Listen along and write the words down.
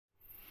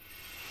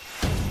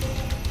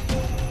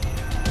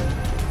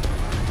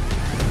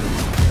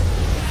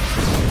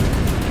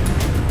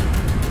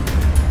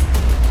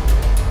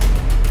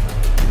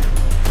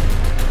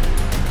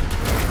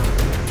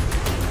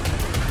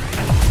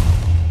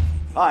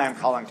Hi, I'm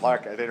Colin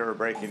Clark, editor of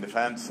Breaking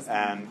Defense,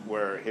 and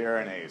we're here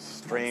in a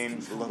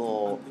strange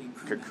little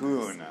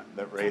cocoon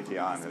that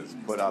Raytheon has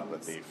put up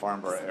at the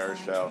Farnborough Air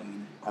Show.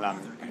 And I'm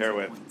here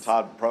with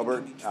Todd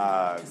Probert,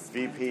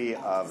 VP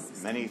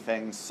of Many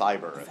Things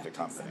Cyber at the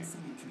company.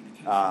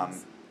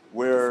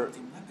 We're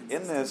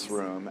in this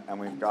room, and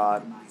we've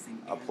got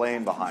a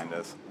plane behind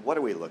us. What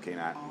are we looking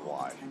at and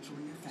why?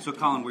 So,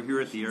 Colin, we're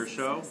here at the air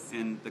show,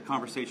 and the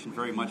conversation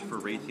very much for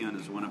Raytheon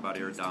is one about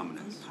air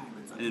dominance.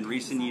 And in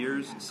recent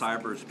years,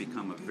 cyber has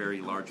become a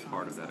very large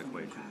part of that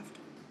equation.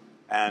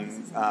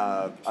 And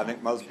I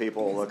think most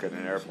people look at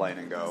an airplane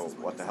and go,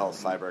 what the hell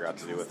has cyber got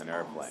to do with an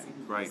airplane?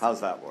 Right.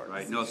 How's that work?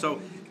 Right. No, so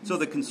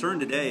the concern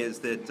today is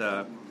that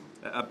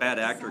a bad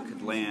actor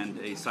could land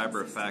a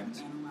cyber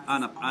effect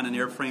on an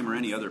airframe or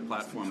any other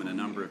platform in a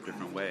number of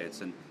different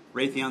ways. And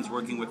Raytheon's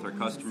working with our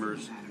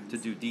customers to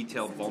do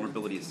detailed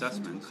vulnerability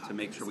assessments to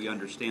make sure we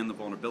understand the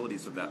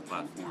vulnerabilities of that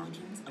platform,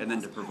 and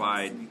then to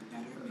provide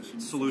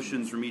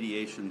solutions,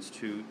 remediations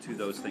to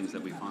those things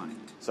that we find.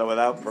 So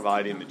without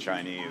providing the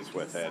Chinese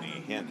with any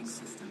hints,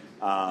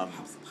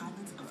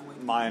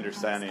 my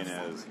understanding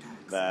is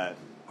that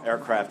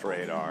aircraft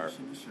radar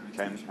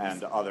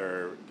and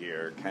other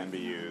gear can be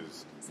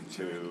used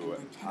to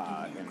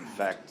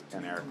infect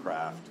an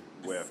aircraft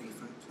with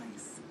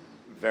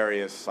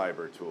various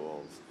cyber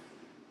tools,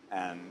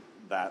 and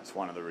that's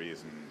one of the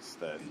reasons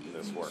that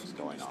this work's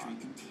going on.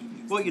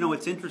 Well, you know,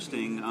 it's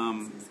interesting.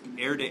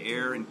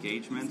 Air-to-air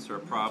engagements are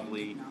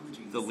probably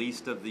the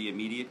least of the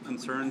immediate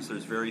concerns.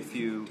 There's very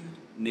few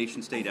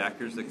nation-state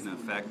actors that can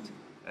affect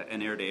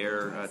an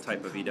air-to-air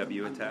type of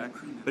EW attack.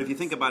 But if you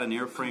think about an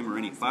airframe or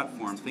any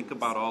platform, think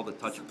about all the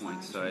touch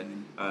points.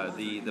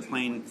 The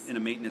plane in a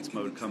maintenance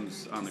mode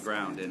comes on the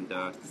ground, and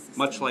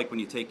much like when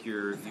you take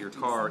your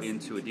car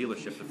into a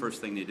dealership, the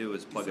first thing they do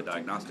is plug a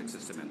diagnostic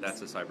system in.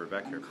 That's a cyber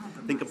vector.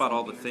 Think about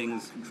all the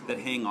things that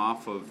hang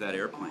off of that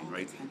airplane,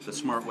 right? The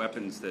smart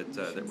weapons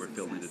that we're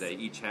fielding today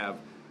each have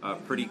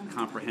pretty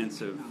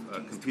comprehensive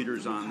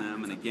computers on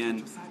them, and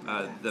again,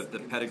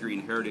 the pedigree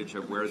and heritage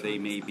of where they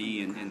may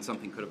be, and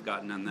something could have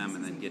gotten on them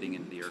and then getting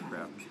into the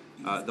aircraft.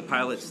 The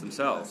pilots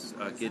themselves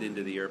get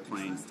into the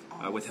airplane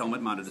with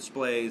helmet-mounted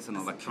displays and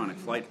electronic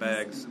flight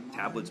bags,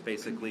 tablets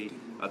basically,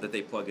 that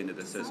they plug into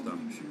the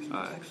system.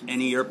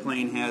 Any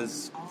airplane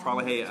has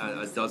probably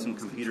a dozen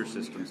computer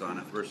systems on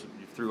it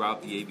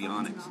throughout the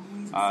avionics.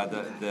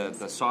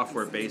 The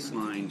software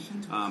baseline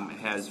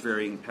has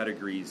varying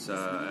pedigrees,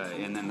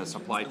 and then the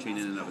supply chain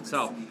in and of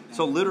itself.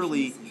 So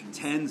literally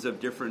tens of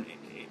different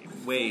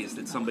ways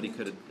that somebody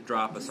could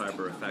drop a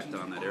cyber effect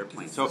on that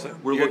airplane. So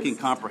we're looking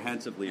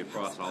comprehensively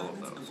across all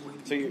of those.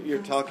 So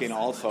you're talking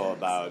also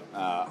about,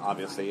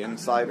 obviously,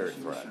 insider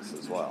threats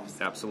as well.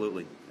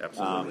 Absolutely,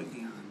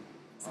 absolutely.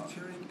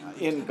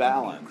 In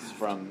balance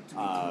from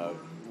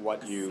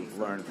what you've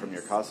learned from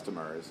your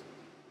customers,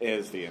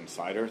 is the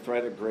insider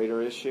threat a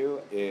greater issue?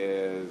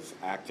 Is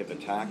active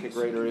attack a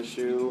greater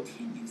issue?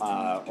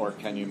 Or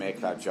can you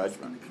make that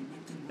judgment?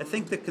 I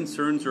think the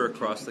concerns are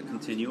across the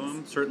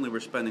continuum. Certainly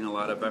we're spending a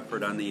lot of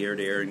effort on the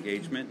air-to-air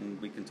engagement,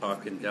 and we can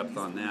talk in depth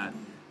on that.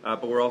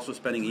 But we're also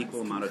spending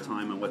equal amount of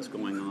time on what's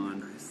going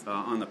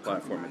on the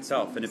platform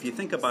itself. And if you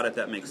think about it,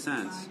 that makes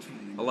sense.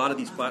 A lot of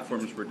these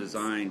platforms were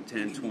designed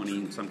 10, 20,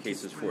 in some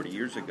cases 40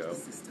 years ago,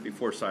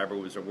 before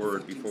cyber was a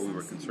word, before we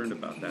were concerned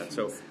about that.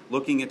 So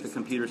looking at the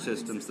computer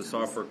systems, the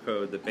software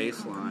code, the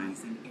baseline,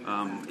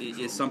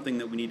 is something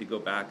that we need to go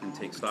back and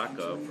take stock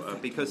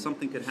of, because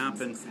something could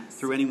happen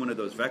through any one of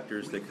those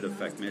vectors that could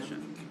affect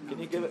mission. Can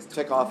you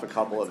tick off a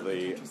couple of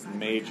the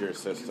major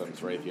systems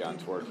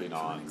Raytheon's working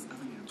on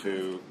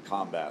to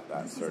combat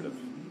that sort of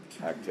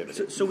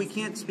activity? So we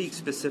can't speak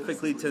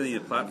specifically to the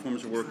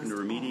platforms we're working to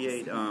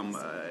remediate.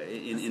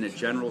 In a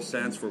general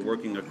sense, we're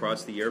working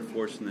across the Air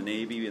Force and the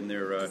Navy in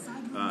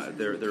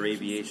their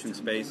aviation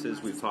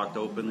spaces. We've talked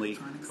openly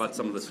about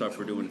some of the stuff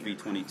we're doing with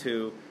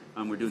V-22.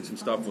 We're doing some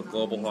stuff with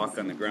Global Hawk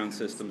on the ground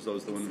systems.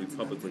 Those are the ones we've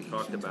publicly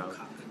talked about.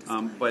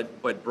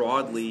 But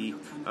broadly,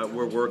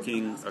 we're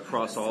working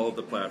across all of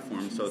the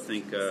platforms. So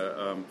think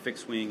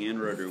fixed wing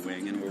and rotary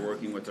wing, and we're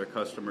working with our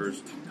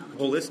customers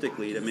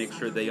holistically to make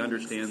sure they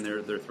understand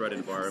their threat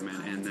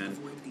environment, and then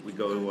we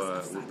go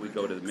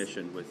to the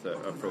mission with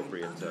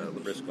appropriate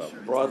risk level.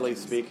 Broadly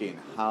speaking,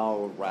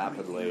 how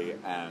rapidly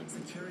and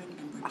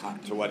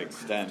to what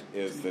extent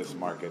is this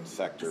market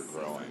sector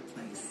growing?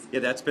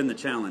 Yeah, that's been the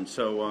challenge.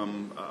 So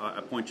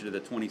I point you to the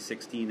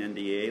 2016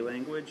 NDAA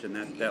language, and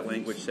that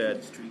language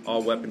said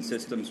all weapon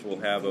systems will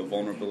have a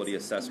vulnerability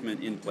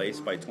assessment in place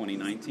by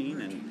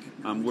 2019,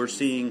 and we're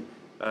seeing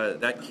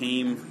that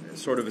came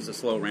sort of as a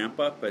slow ramp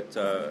up, but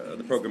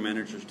the program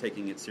managers are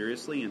taking it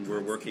seriously, and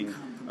we're working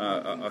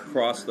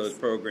across those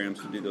programs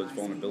to do those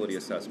vulnerability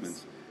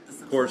assessments.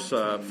 Of course,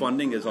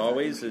 funding, as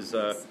always,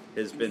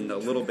 has been a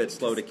little bit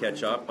slow to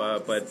catch up,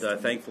 but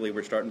thankfully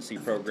we're starting to see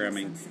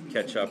programming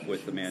catch up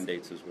with the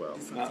mandates as well.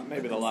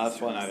 Maybe the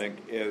last one, I think,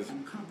 is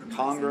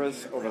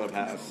Congress over the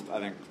past, I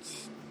think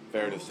it's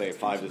fair to say,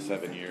 5 to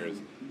 7 years,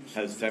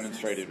 has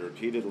demonstrated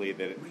repeatedly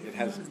that it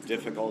has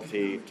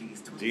difficulty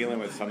dealing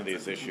with some of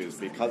these issues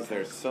because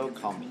they're so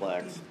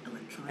complex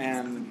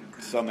and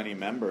so many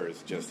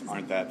members just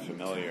aren't that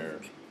familiar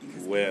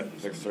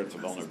with the sorts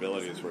of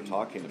vulnerabilities we're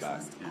talking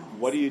about.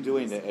 What are you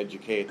doing to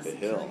educate the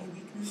Hill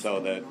so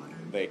that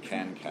they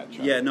can catch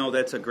up? Yeah, no,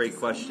 that's a great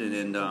question,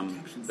 and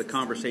the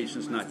conversation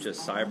is not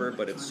just cyber,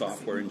 but it's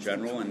software in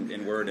general,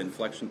 and we're at an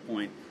inflection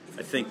point,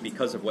 I think,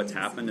 because of what's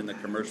happened in the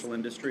commercial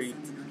industry,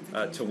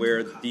 to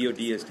where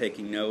DoD is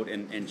taking note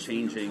and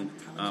changing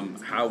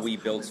how we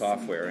build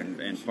software,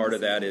 and part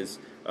of that is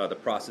the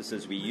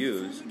processes we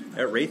use.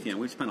 At Raytheon,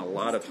 we've spent a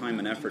lot of time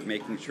and effort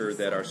making sure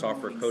that our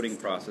software coding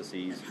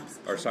processes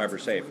are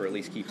cyber safe, or at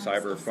least keep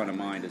cyber front of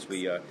mind as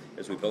we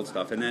build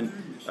stuff. And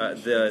then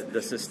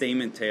the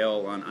sustainment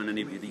tail on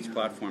any of these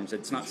platforms,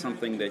 it's not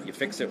something that you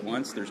fix it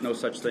once. There's no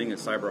such thing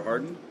as cyber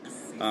hardened.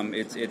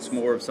 It's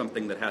more of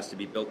something that has to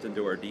be built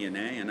into our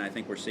DNA, and I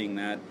think we're seeing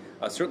that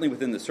certainly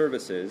within the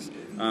services.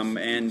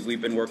 And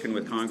we've been working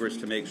with Congress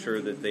to make sure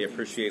that they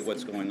appreciate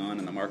what's going on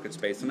in the market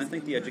space, and I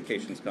think the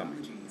education's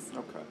coming.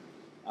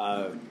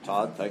 Okay.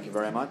 Todd, thank you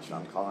very much.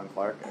 I'm Colin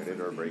Clark,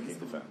 editor of Breaking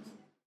Defense.